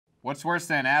What's worse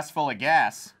than an ass full of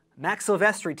gas? Max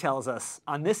Silvestri tells us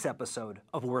on this episode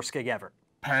of Worst Gig Ever.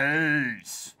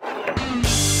 Peace.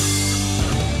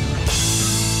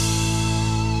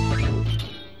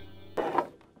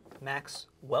 Max,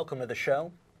 welcome to the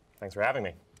show. Thanks for having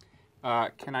me.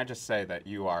 Can I just say that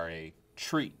you are a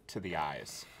treat to the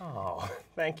eyes? Oh,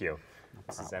 thank you.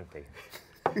 This is empty.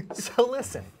 So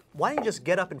listen, why don't you just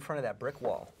get up in front of that brick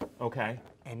wall Okay.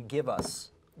 and give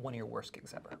us one of your worst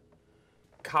gigs ever?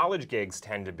 College gigs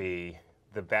tend to be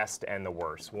the best and the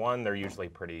worst. One, they're usually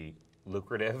pretty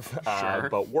lucrative, Sure.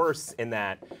 but worse in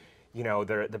that, you know,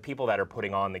 the people that are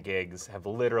putting on the gigs have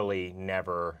literally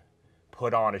never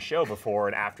put on a show before,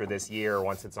 and after this year,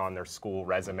 once it's on their school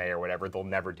resume or whatever, they'll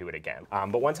never do it again.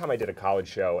 But one time I did a college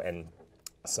show, and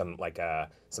some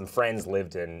friends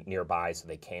lived in nearby, so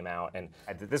they came out, and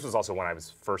this was also when I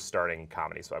was first starting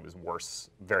comedy, so I was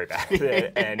worse, very bad at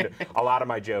it, and a lot of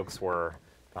my jokes were,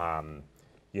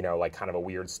 you know, like kind of a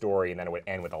weird story, and then it would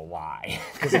end with a lie,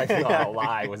 because I thought a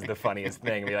lie was the funniest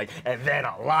thing. Be like, and then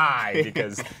a lie,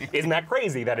 because isn't that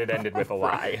crazy that it ended with a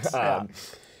lie?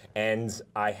 And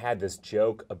I had this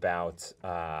joke about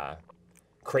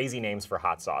crazy names for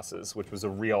hot sauces, which was a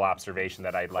real observation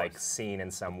that I'd like seen in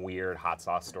some weird hot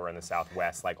sauce store in the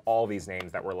Southwest. Like all these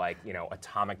names that were like, you know,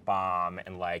 atomic bomb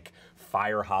and like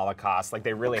fire holocaust. Like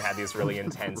they really had these really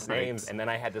intense names. And then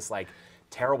I had this like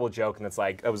terrible joke, and it's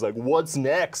like, I was like, what's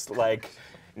next? Like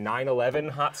 9/11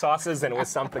 hot sauces, and it was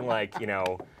something like, you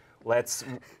know, let's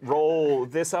roll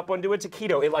this up onto a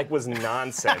taquito. It like was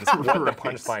nonsense what the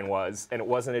punchline was, and it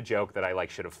wasn't a joke that I like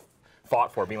should have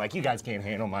fought for, being like, you guys can't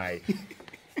handle my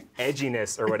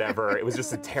edginess or whatever. It was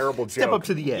just a terrible joke. Step up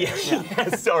to the edge. Yeah,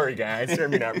 sorry guys, you're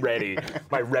not ready.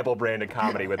 My rebel brand of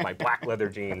comedy with my black leather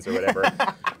jeans or whatever.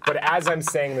 But as I'm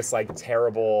saying this like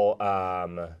terrible,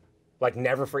 like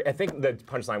never forget, I think the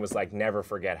punchline was like, never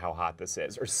forget how hot this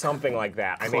is, or something like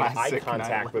that. I made eye Classic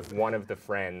contact with one of the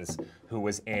friends who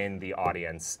was in the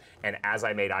audience, and as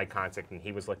I made eye contact and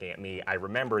he was looking at me, I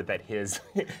remembered that his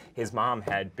mom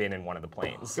had been in one of the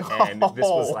planes. And this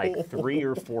was like 3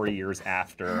 or 4 years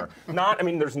after. I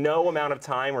mean, there's no amount of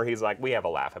time where he's like, we have a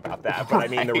laugh about that. But I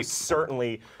mean, there was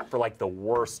certainly for like the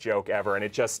worst joke ever, and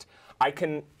it just, I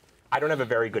don't have a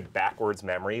very good backwards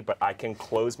memory, but I can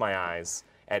close my eyes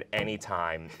at any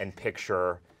time and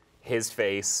picture his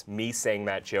face, me saying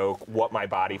that joke, what my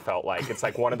body felt like. It's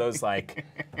like one of those like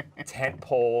tent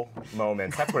pole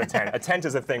moments. That's what a tent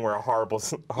is, a thing where a horrible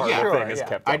thing is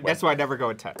kept up with. That's why I never go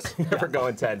intense. Never go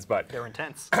intense, but They're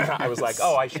intense. I was like,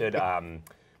 oh, I should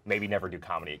maybe never do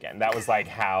comedy again. That was like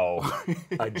how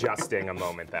adjusting a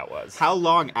moment that was. How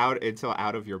long out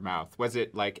of your mouth? Was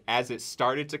it like as it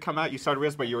started to come out, you started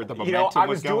with, but you were the momentum You know, I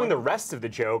was going? doing the rest of the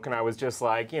joke, and I was just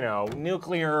like, you know,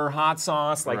 nuclear hot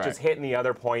sauce, like just hitting the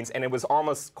other points, and it was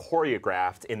almost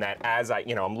choreographed in that as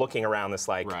I'm looking around this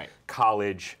like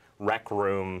college rec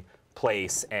room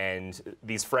place, and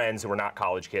these friends who were not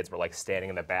college kids were like standing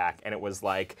in the back, and it was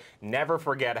like, never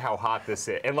forget how hot this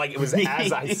is. And like it was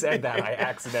as I said that, I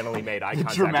accidentally made eye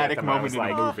contact dramatic with him. moment I was in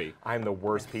like, the movie. I'm the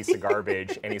worst piece of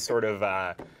garbage. And he sort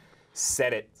of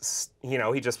said it, you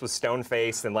know, he just was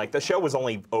stone-faced, and like the show was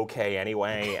only okay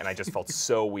anyway, and I just felt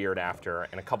so weird after.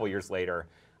 And a couple years later,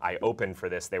 I opened for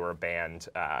this. They were a band,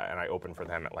 and I opened for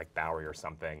them at like Bowery or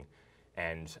something.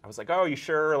 And I was like, oh, you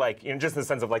sure? Like, you know, just in the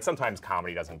sense of like, sometimes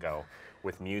comedy doesn't go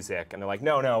with music. And they're like,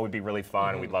 no, it would be really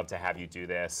fun. We'd love to have you do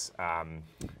this. And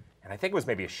I think it was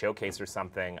maybe a showcase or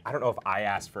something. I don't know if I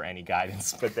asked for any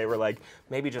guidance, but they were like,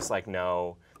 maybe just like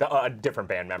no. A different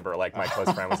band member, like my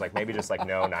close friend, was like, maybe just like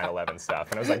no 9/11 stuff.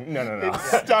 And I was like, no. It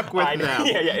stuck with them.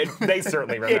 Yeah, they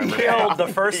certainly remember. It killed the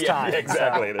first time. Yeah,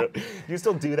 exactly. You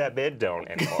still do that bid? Don't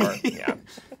anymore. Yeah.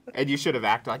 And you should have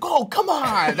acted like, oh, come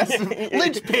on, that's the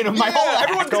linchpin of my whole act.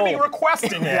 Everyone's going to be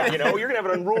requesting it. You know, you're going to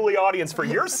have an unruly audience for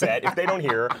your set if they don't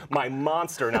hear my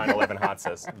monster 9/11 hot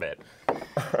sauce bit.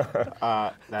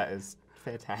 That is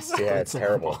fantastic. Yeah, it's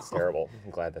terrible. It's terrible.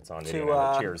 I'm glad that's on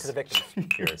video. Cheers. To the victims.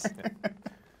 Cheers.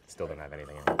 Still don't have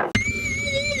anything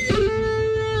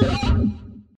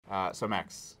in. So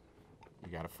Max,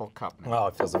 you got a full cup now. Oh,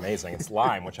 it feels amazing. It's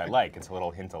lime, which I like. It's a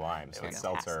little hint of lime. So it's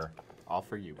Fantastic. seltzer. All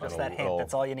for you. Just that hint,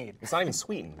 that's all you need. It's not even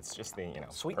sweetened. It's just the, you know.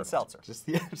 Sweet and perfect. seltzer. Just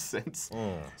the essence.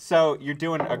 So you're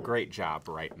doing a great job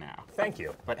right now. Thank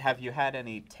you. But have you had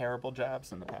any terrible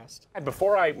jobs in the past?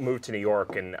 Before I moved to New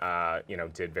York and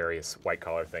did various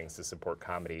white-collar things to support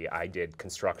comedy, I did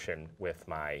construction with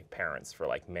my parents for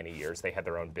like many years. They had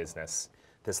their own business.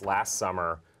 This last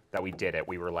summer that we did it,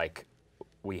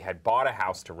 we had bought a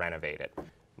house to renovate it.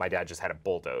 my dad just had it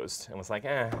bulldozed and was like,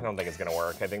 I don't think it's gonna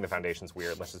work. I think the foundation's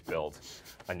weird. Let's just build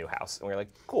a new house. And we were like,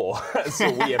 cool.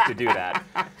 So we have to do that.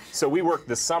 So we worked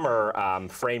this summer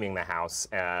framing the house.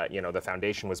 You know, the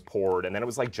foundation was poured, and then it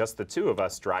was like just the two of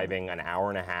us driving an hour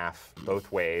and a half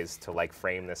both ways to like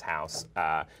frame this house.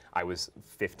 I was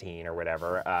 15 or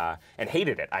whatever, and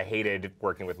hated it. I hated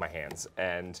working with my hands.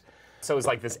 And so it was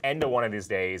like this end of one of these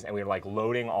days, and we were like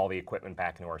loading all the equipment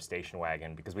back into our station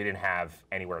wagon because we didn't have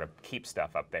anywhere to keep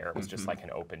stuff up there. It was just like an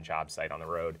open job site on the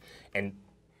road. And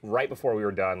right before we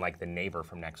were done, like the neighbor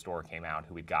from next door came out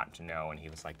who we'd gotten to know, and he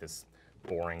was like this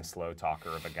boring, slow talker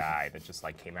of a guy that just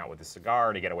like came out with a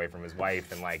cigar to get away from his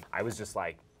wife. And like, I was just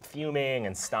like fuming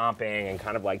and stomping and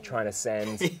kind of like trying to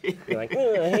send, being like,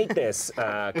 I hate this,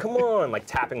 come on, like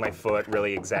tapping my foot,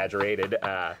 really exaggerated.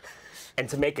 And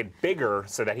to make it bigger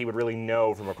so that he would really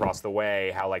know from across the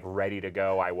way how like ready to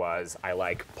go I was, I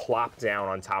like plopped down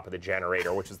on top of the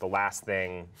generator, which is the last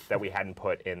thing that we hadn't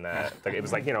put in it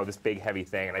was like, you know, this big heavy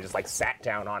thing, and I just like sat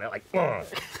down on it like,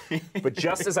 but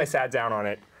just as I sat down on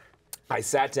it, I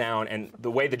sat down, and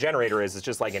the way the generator is, it's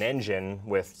just like an engine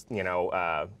with, you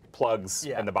know, plugs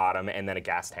in the bottom and then a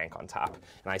gas tank on top.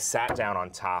 And I sat down on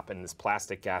top, and this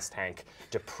plastic gas tank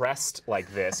depressed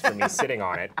like this from me sitting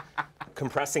on it,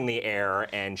 compressing the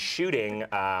air and shooting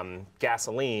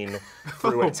gasoline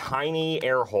through a tiny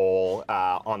air hole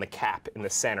on the cap in the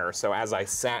center. So as I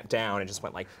sat down, it just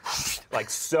went like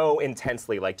so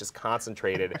intensely, like just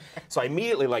concentrated. So I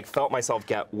immediately like felt myself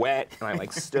get wet, and I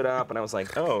like stood up, and I was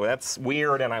like, oh, that's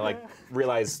weird. And I like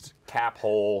realized cap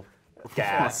hole,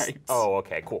 gas. Right. Oh,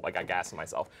 okay, cool. I got gas in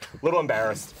myself. A little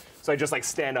embarrassed. So I just like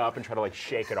stand up and try to like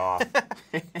shake it off.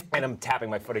 And I'm tapping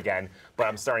my foot again, but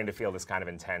I'm starting to feel this kind of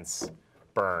intense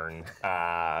burn.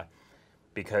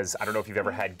 Because I don't know if you've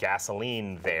ever had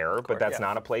gasoline there, but that's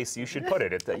not a place you should put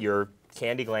it. Your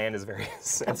candy gland is a very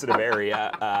sensitive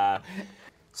area.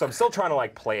 So I'm still trying to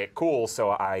like play it cool,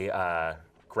 so I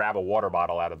grab a water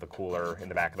bottle out of the cooler in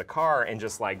the back of the car and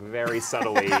just like very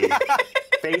subtly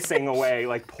facing away,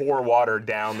 like pour water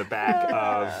down the back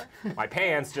of my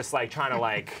pants, just like trying to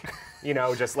like, you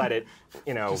know, just let it,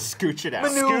 you know, Scooch it out.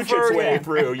 scooch its way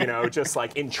through, you know, just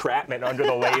like entrapment under the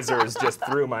lasers just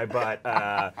through my butt.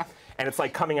 And it's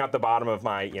like coming out the bottom of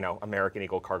my, you know, American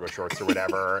Eagle cargo shorts or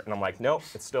whatever. And I'm like, nope,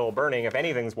 it's still burning. If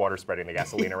anything's water spreading the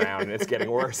gasoline around, and it's getting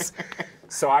worse.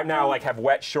 So I now like have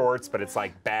wet shorts, but it's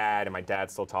like bad, and my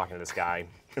dad's still talking to this guy.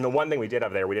 And the one thing we did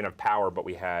up there, we didn't have power, but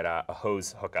we had a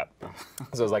hose hookup.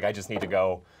 So I was like, I just need to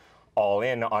go all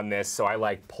in on this. So I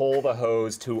like pull the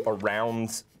hose to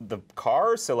around the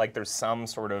car, so like there's some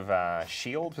sort of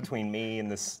shield between me and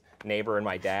this neighbor and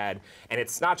my dad. And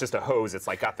it's not just a hose, it's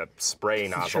like got the spray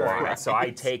nozzle on it. So I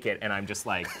take it and I'm just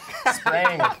like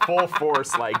spraying with full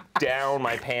force like down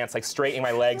my pants, like straightening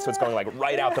my legs so it's going like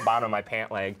right out the bottom of my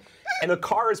pant leg. And the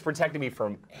car is protecting me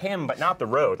from him, but not the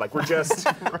road. Like we're just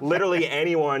literally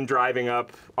anyone driving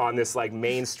up on this like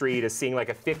main street is seeing like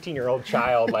a 15-year-old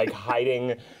child like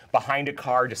hiding behind a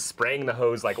car, just spraying the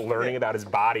hose, like learning about his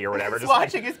body or whatever. Just just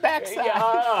watching his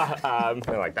backside.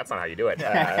 They're like, that's not how you do it.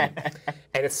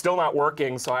 And it's still not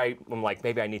working, so I'm like,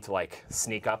 maybe I need to like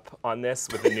sneak up on this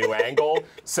with a new angle.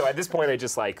 So at this point, I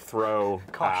just like throw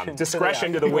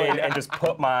discretion to the wind and just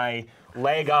put my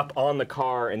leg up on the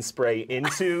car and spray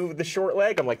into the short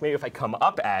leg. I'm like, maybe if I come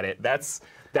up at it, that's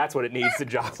what it needs to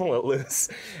jostle it loose.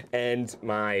 And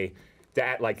my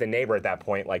dad, like the neighbor at that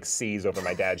point, like sees over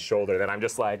my dad's shoulder that I'm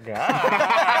just like, you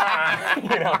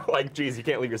know, like, geez, you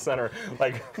can't leave your son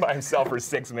like by himself for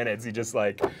 6 minutes. He just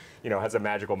like, you know, has a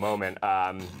magical moment.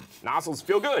 Nozzles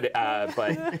feel good,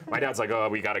 but my dad's like, oh,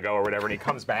 we gotta go or whatever, and he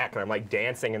comes back and I'm like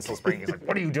dancing and still spraying. He's like,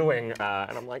 what are you doing?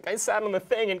 And I'm like, I sat on the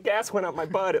thing and gas went up my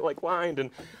butt. It like whined,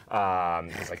 and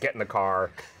he's like, get in the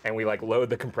car, and we like load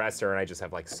the compressor, and I just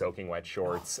have like soaking wet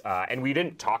shorts, and we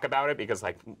didn't talk about it because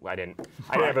like I didn't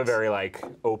have a very like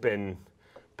open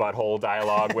butthole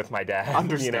dialogue with my dad.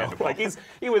 Understandable. You know, like he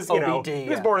was you know, he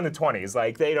was born in the 20s.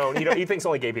 Like he thinks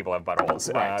only gay people have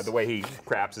buttholes. Right. The way he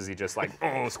craps is he just like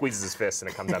squeezes his fist and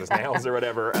it comes out his nails or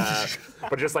whatever.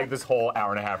 But just like this whole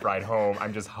hour and a half ride home,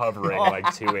 I'm just hovering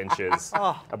like 2 inches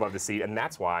above the seat, and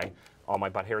that's why all my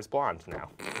butt hair is blonde now.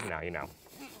 Now you know.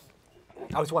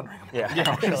 I was wondering. Yeah.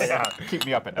 Keep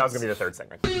me up at That was gonna be the third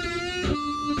segment.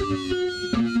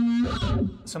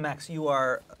 So Max,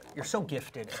 you're so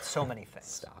gifted at so many things.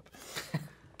 Stop.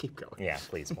 Keep going. Yeah,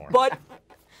 please more. But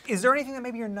is there anything that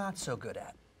maybe you're not so good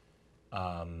at?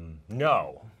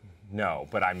 No,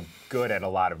 but I'm good at a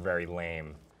lot of very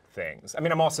lame things. I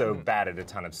mean, I'm also bad at a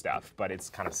ton of stuff, but it's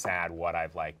kind of sad what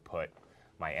I've like put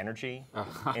my energy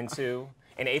into.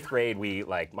 In 8th grade,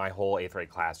 my whole 8th grade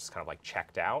class just kind of like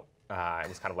checked out It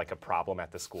was kind of like a problem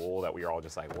at the school that we were all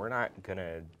just like, we're not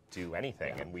gonna do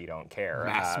anything, and we don't care.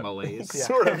 Mass malaise.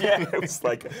 Sort of, yeah. It was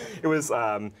like, it was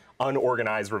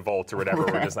unorganized revolt or whatever.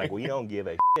 We're just like, we don't give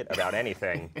a shit about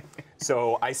anything.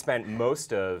 So I spent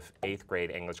most of 8th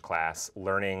grade English class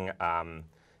learning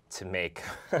to make,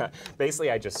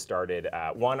 basically I just started,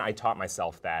 one, I taught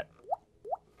myself that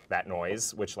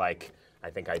noise, which like, I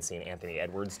think I'd seen Anthony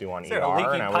Edwards do on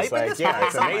ER, and I was like, yeah,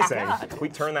 it's amazing. Can we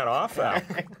turn that off?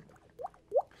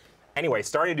 Anyway,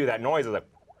 starting to do that noise, I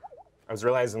was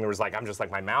realizing there was like, I'm just like,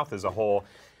 my mouth is a whole.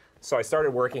 So I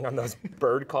started working on those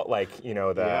bird call, like, you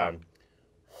know, the,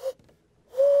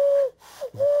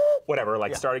 whatever,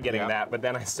 like started getting that. But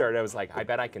then I was like, I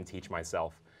bet I can teach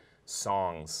myself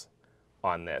songs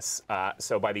on this.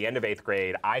 So by the end of 8th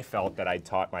grade, I felt that I'd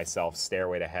taught myself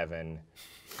Stairway to Heaven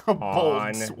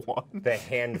on the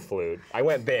hand flute. I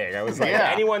went big. I was like,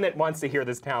 anyone that wants to hear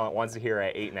this talent wants to hear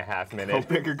an 8.5 minute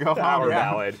Go big or go power home.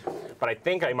 ballad. But I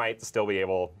think I might still be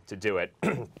able to do it.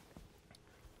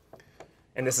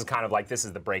 And this is kind of like, this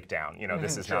is the breakdown. You know,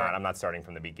 this is not, I'm not starting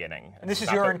from the beginning. And this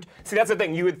is your... See, that's the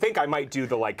thing. You would think I might do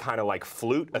the like, kind of like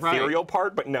flute, ethereal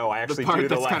part, but no, I actually part do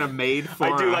the that's like... kind of made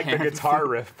for I do like the hand guitar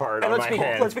riff part on my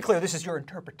hand. Let's be clear, this is your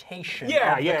interpretation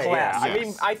of the Yeah. class. I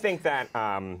mean, I think that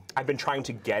I've been trying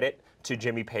to get it to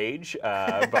Jimmy Page,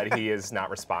 but he has not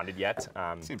responded yet.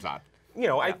 Seems odd. You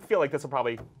know, I feel like this will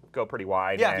probably go pretty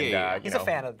wide. Yeah, and, he's a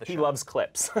fan of the show. He loves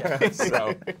clips. So he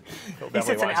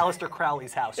sits in Aleister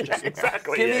Crowley's house. Just,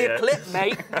 exactly. Give me a clip,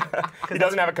 mate. He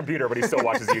doesn't have a computer, but he still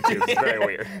watches YouTube. It's very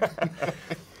weird.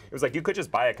 It was like, you could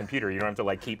just buy a computer. You don't have to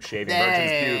like keep shaving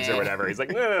virgin's pubes or whatever. He's like,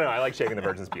 no, I like shaving the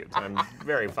virgin's pubes. I'm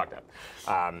very fucked up.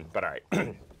 But all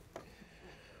right.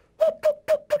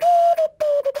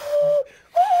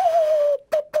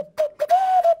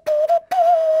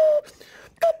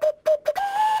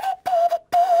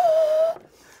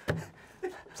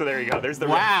 So there you go. There's the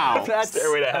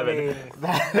Stairway to Heaven. I mean,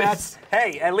 that's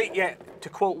hey, at least to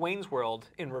quote Wayne's World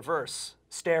in reverse.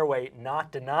 Stairway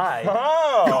not denied.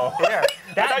 Oh! There.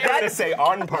 I thought you were going to say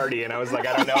on party, and I was like,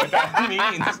 I don't know what that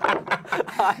means.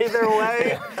 Either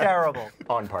way, terrible.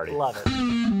 On party. Love it.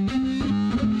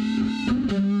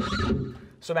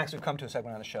 So Max, we've come to a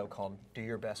segment on the show called Do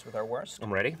Your Best with Our Worst.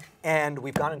 I'm ready. And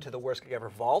we've gone into the Worst Gig Ever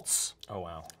vaults. Oh,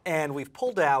 wow. And we've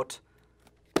pulled out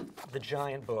the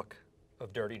giant book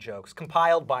of dirty jokes,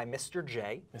 compiled by Mr.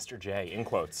 J. Mr. J, in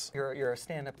quotes. You're a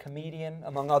stand-up comedian,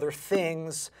 among other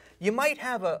things. You might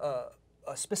have a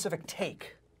specific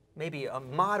take, maybe a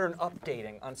modern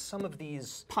updating on some of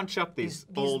these... Punch up these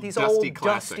old dusty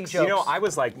classics. Dusty jokes. You know, I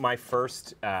was like, my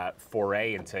first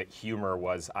foray into humor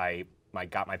was I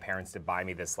got my parents to buy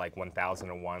me this like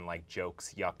 1001 like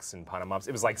jokes, yucks, and pun-em-ups.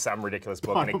 It was like some ridiculous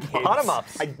book.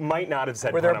 Pun-em-ups? I might not have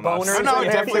said Were there pun-em-ups. boners? No, it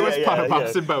definitely was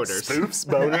pun-em-ups and boners. Spoofs,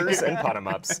 boners, and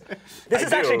pun-em-ups. This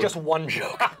is actually just one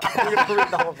joke. We're going to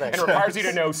read the whole thing. It requires you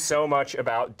to know so much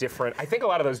about different. I think a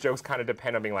lot of those jokes kind of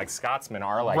depend on being like Scotsmen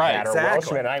are like that, or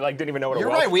Welshmen. I like didn't even know what a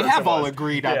Welsh person was. You're right. We have all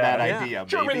agreed on that idea.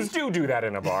 Germans do that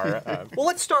in a bar. Well,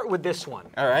 let's start with this one.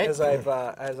 All right. As I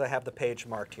have the page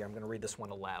marked here, I'm going to read this one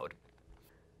aloud.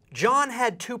 John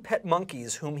had 2 pet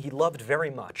monkeys whom he loved very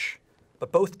much,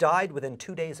 but both died within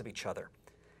 2 days of each other.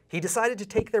 He decided to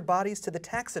take their bodies to the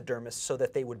taxidermist so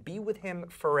that they would be with him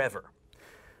forever.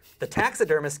 The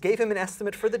taxidermist gave him an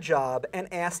estimate for the job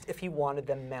and asked if he wanted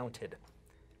them mounted.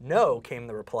 No, came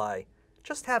the reply.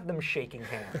 Just have them shaking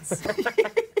hands.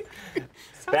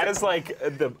 That is like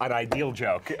an ideal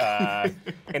joke,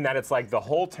 in that it's like the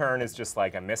whole turn is just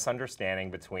like a misunderstanding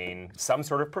between some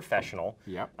sort of professional,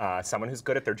 someone who's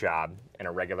good at their job, and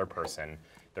a regular person.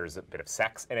 There's a bit of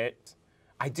sex in it.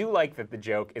 I do like that the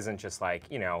joke isn't just like,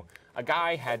 you know, a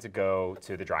guy had to go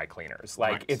to the dry cleaners.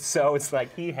 Like, it's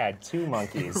like he had 2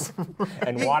 monkeys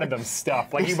and wanted them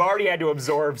stuffed. Like, you've already had to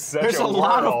absorb such There's a world.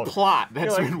 lot of plot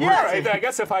that's been working. Yeah, I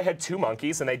guess if I had 2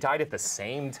 monkeys and they died at the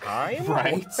same time,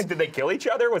 like, did they kill each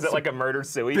other? Was it like a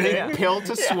murder-suey thing? Big pill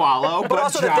to swallow, But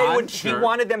also that John, he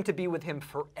wanted them to be with him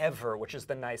forever, which is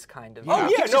the nice kind of... Oh,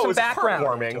 yeah, no, it was background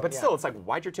heartwarming, but still, it's like,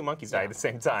 why'd your 2 monkeys die at the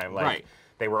same time? Like,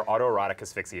 they were autoerotic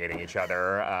asphyxiating each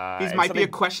other. He might be a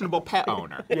questionable pet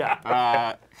owner.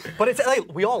 But it's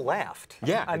like, we all laughed.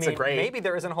 Yeah, I it's mean, a great... maybe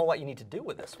there isn't a whole lot you need to do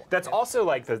with this one. That's also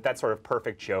like that sort of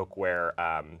perfect joke where,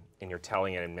 and you're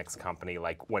telling it in mixed company,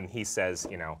 like when he says,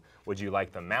 you know, would you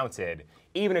like them mounted?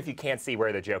 Even if you can't see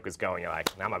where the joke is going, you're like,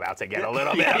 I'm about to get a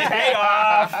little bit of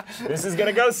payoff. This is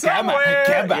gonna go somewhere.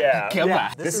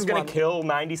 This is gonna kill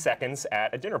 90 seconds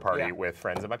at a dinner party with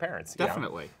friends of my parents.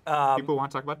 Definitely. People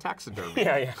want to talk about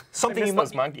taxidermy. Something you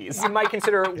those monkeys. You might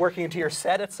consider working into your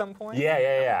set at some point.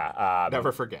 Yeah.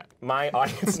 Never forget. My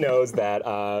audience knows that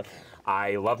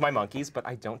I love my monkeys, but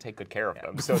I don't take good care of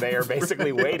them. So they are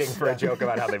basically waiting for a joke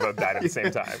about how they both died at the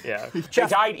same time. Yeah. They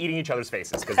died eating each other's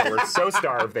faces because they were so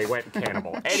starved they went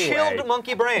cannibal. Anyway. Chilled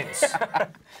monkey brains.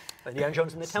 Indiana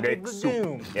Jones and the Temple of the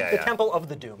Doom. Yeah, the yeah. Temple of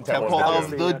the Doom. Temple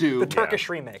of the Doom. The Turkish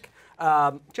remake.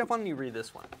 Jeff, why don't you read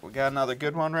this one? We got another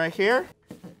good one right here.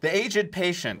 The aged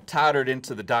patient tottered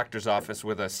into the doctor's office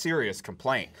with a serious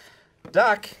complaint.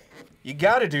 Doc, you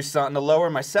gotta do something to lower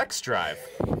my sex drive.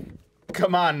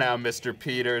 Come on now, Mr.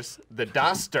 Peters, the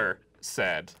doster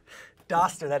said.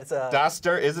 Doster, that is a...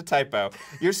 Doster is a typo.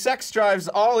 Your sex drive's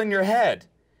all in your head.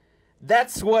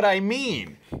 That's what I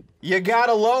mean. You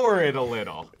gotta lower it a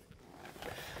little.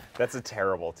 That's a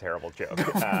terrible, terrible joke.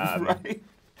 Right?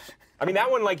 I mean,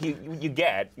 that one, like, you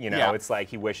get, you know, Yeah. it's like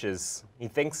he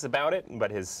thinks about it,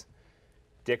 but his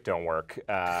dick don't work.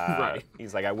 Right.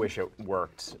 He's like, I wish it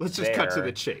worked. Let's just cut to there.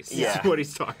 the chase. Yeah. That's what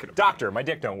he's talking about. Doctor, my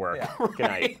dick don't work. Yeah. Good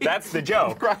night. That's the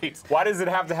joke. Right. Why does it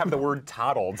have to have the word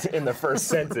toddled in the first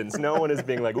sentence? No one is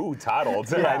being like, ooh,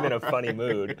 toddled. I'm in a funny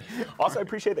mood. Also, I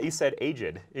appreciate that you said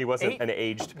aged. He wasn't an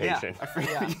aged patient.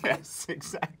 Yeah. Yes,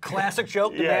 exactly. Classic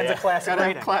joke Yeah, demands yeah. a classic Gotta have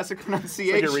rating. classic It's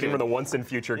pronunciation. like you're reading from the once and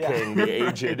future king, the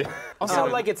aged. Also,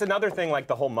 like, it's another thing, like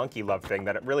the whole monkey love thing,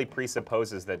 that it really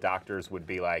presupposes that doctors would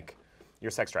be like, your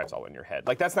sex drive's all in your head.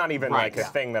 Like, that's not even Right. like a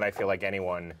thing that I feel like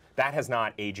anyone, that has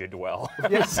not aged well.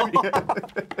 Yes.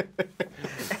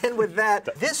 And with that,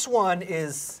 this one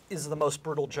is the most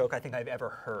brutal joke I think I've ever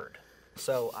heard.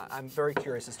 So I'm very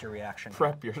curious as to your reaction.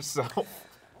 Prep yourself.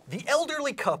 The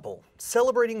elderly couple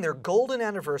celebrating their golden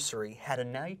anniversary had a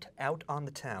night out on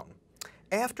the town.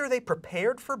 After they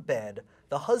prepared for bed,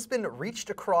 the husband reached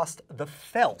across the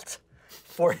felt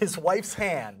for his wife's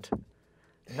hand.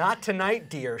 Not tonight,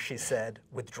 dear, she said,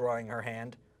 withdrawing her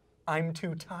hand. I'm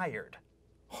too tired.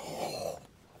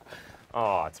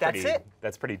 Oh, it's That's pretty, it.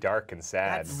 That's pretty dark and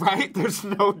sad. Right? There's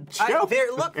no joke.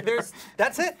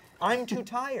 That's it. I'm too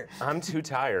tired. I'm too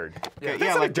tired. Yeah,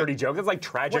 That's not like a dirty joke. That's like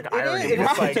tragic Well, it irony. is.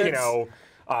 It's like, Right. you know,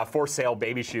 for sale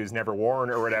baby shoes never worn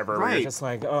or whatever. Where Right. You're just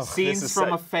like, oh, Scenes this is from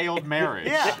so- a failed marriage.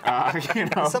 Yeah. You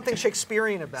know. Something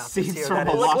Shakespearean about this Scenes here. from that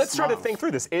a is- lost Let's try to love. think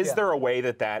through this. Is Yeah. there a way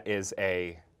that is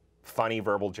a funny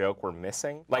verbal joke we're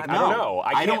missing? Like, I No, don't know.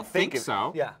 I can't don't think of-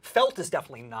 so. Yeah, felt is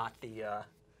definitely not the.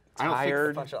 I don't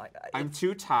Tired. think. Punchline. I'm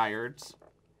too tired.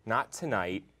 Not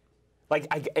tonight. Like,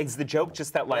 is the joke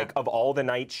just that, like, of all the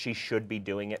nights she should be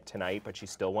doing it tonight, but she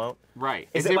still won't? Right.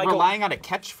 Is Is it it like a- relying on a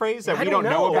catchphrase that I we don't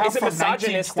know about Is it from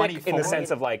misogynistic in the 1924?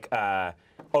 sense of like,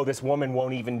 oh, this woman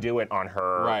won't even do it on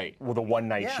her Right. well, the one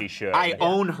night Yeah. she should. I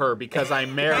own her because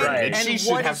I'm married, Right. and she And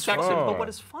should what have is sex funny- with me. But what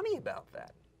is funny about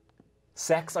that?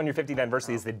 Sex on your 50th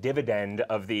anniversary is the dividend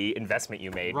of the investment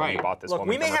you made when you Right. bought this Look, woman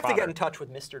we may from her have to get father. in touch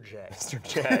with Mr. J Mr.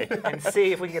 J. and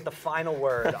see if we can get the final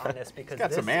word on this because Got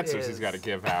this some answers is, he's got to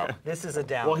give out. This is a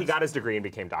down. Well, he got his degree and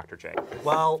became Dr. J.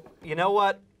 Well, you know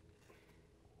what?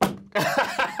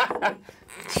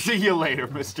 See you later,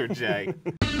 Mr. J.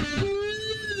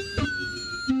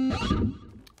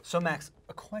 So, Max,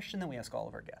 a question that we ask all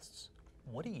of our guests: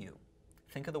 what do you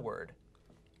think of the word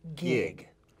gig?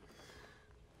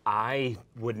 I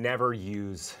would never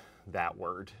use that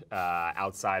word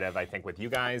outside of, I think, with you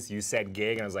guys. You said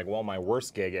gig, and I was like, well, my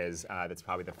worst gig is, that's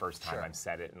probably the first time I've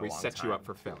said it in a We long set time. you up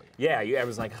for failure. Yeah, I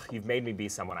was like, you've made me be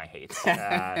someone I hate.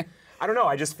 I don't know.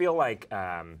 I just feel like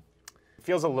it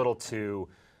feels a little too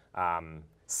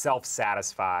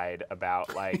self-satisfied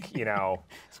about, like, you know,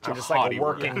 I'm just like haughty a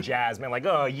word. working jazz man, like,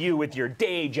 oh, you with your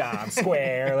day job,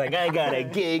 square, like, I got a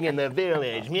gig in the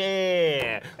village,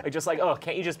 yeah. Like, just like, oh,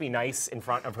 can't you just be nice in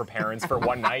front of her parents for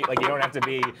one night? Like, you don't have to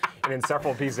be an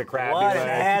insuffertable piece of crap. What Be an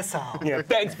like, asshole! yeah,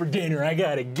 thanks for dinner. I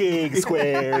got a gig,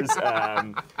 squares.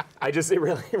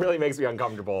 It really makes me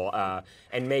uncomfortable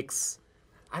and makes,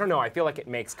 I don't know, I feel like it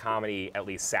makes comedy at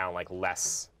least sound like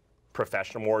less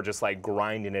professional, more just like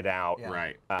grinding it out. Yeah.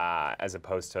 Right. As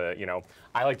opposed to, you know,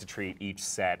 I like to treat each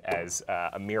set as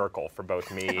a miracle for both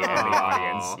me and the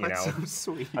audience. You that's know,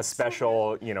 so sweet. a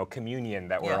special, you know, communion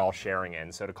that we're Yeah. all sharing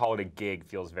in. So to call it a gig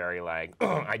feels very like,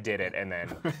 I did it, and then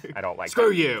I don't like Screw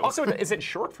that. you. Also, is it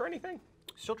short for anything?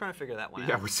 Still trying to figure that one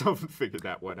Yeah, out. we're still figured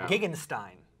that one out.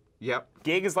 Giggenstein. Yep.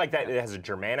 Gig is like that. It has a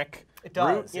Germanic It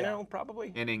does, root, you yeah. know,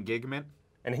 probably. An engagement.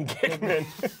 An engagement.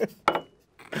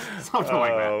 Something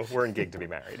like Oh, we're engaged to be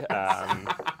married.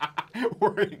 that.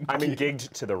 We're I'm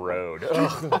engaged to the road.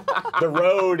 Ugh. The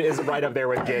road is right up there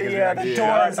with gig. Yeah, the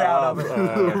door is out of it.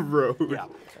 the road.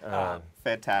 Yeah.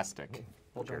 Fantastic.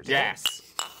 We'll do it. Yes.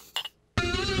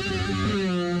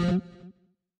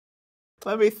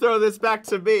 Let me throw this back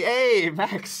to me. Hey,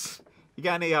 Max. You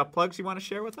got any plugs you want to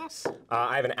share with us?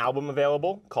 I have an album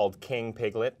available called King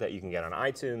Piglet that you can get on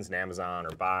iTunes and Amazon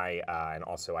or buy. And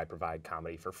also I provide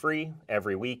comedy for free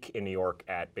every week in New York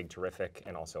at Big Terrific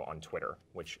and also on Twitter,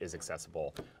 which is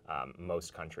accessible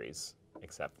most countries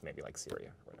except maybe like Syria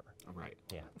or whatever. All right.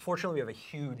 Yeah. Fortunately, we have a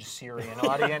huge Syrian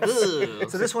audience,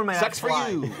 so this one might not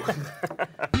fly.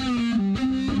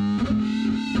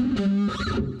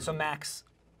 So Max,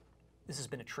 this has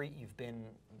been a treat. You've been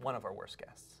one of our worst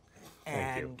guests.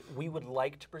 And we would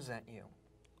like to present you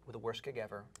with a worst gig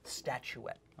ever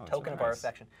statuette, token of our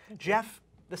affection. Geoff,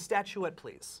 the statuette,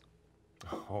 please.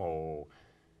 Oh.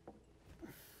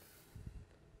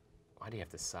 Why do you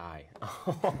have to sigh?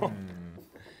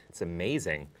 It's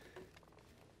amazing.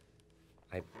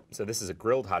 So this is a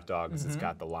grilled hot dog because it's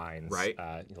got the lines. Right.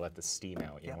 You let the steam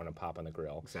out. You want to pop on the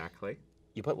grill. Exactly.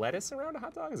 You put lettuce around a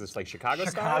hot dog? Is this like Chicago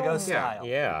style? Chicago style.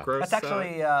 Yeah. Gross, That's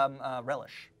actually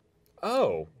relish.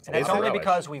 Oh. And it's a only relish.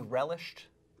 because we relished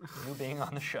you being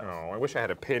on the show. Oh, I wish I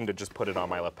had a pin to just put it on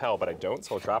my lapel, but I don't,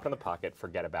 so I'll drop it in the pocket,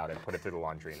 forget about it, put it through the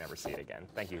laundry, and never see it again.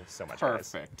 Thank you so much,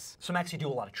 guys. Perfect. So Max, you do a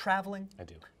lot of traveling. I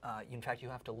do. In fact, you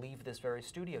have to leave this very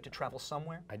studio to travel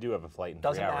somewhere. I do have a flight in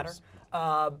Doesn't 3 matter.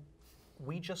 hours.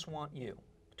 We just want you,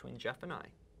 between Geoff and I,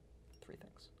 3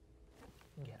 things.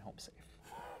 Get home safe.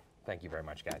 Thank you very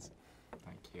much, guys.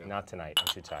 Thank you. Not tonight, I'm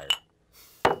too tired.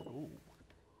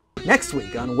 Next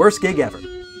week on Worst Gig Ever.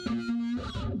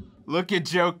 Look at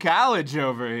Joe College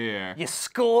over here. You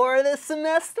score this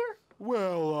semester?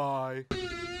 Well, I...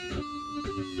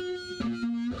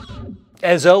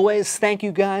 As always, thank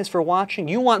you guys for watching.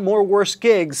 You want more Worst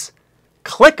Gigs?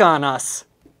 Click on us.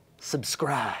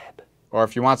 Subscribe. Or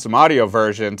if you want some audio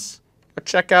versions, go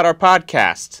check out our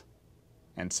podcast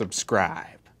and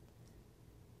subscribe.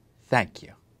 Thank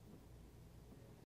you.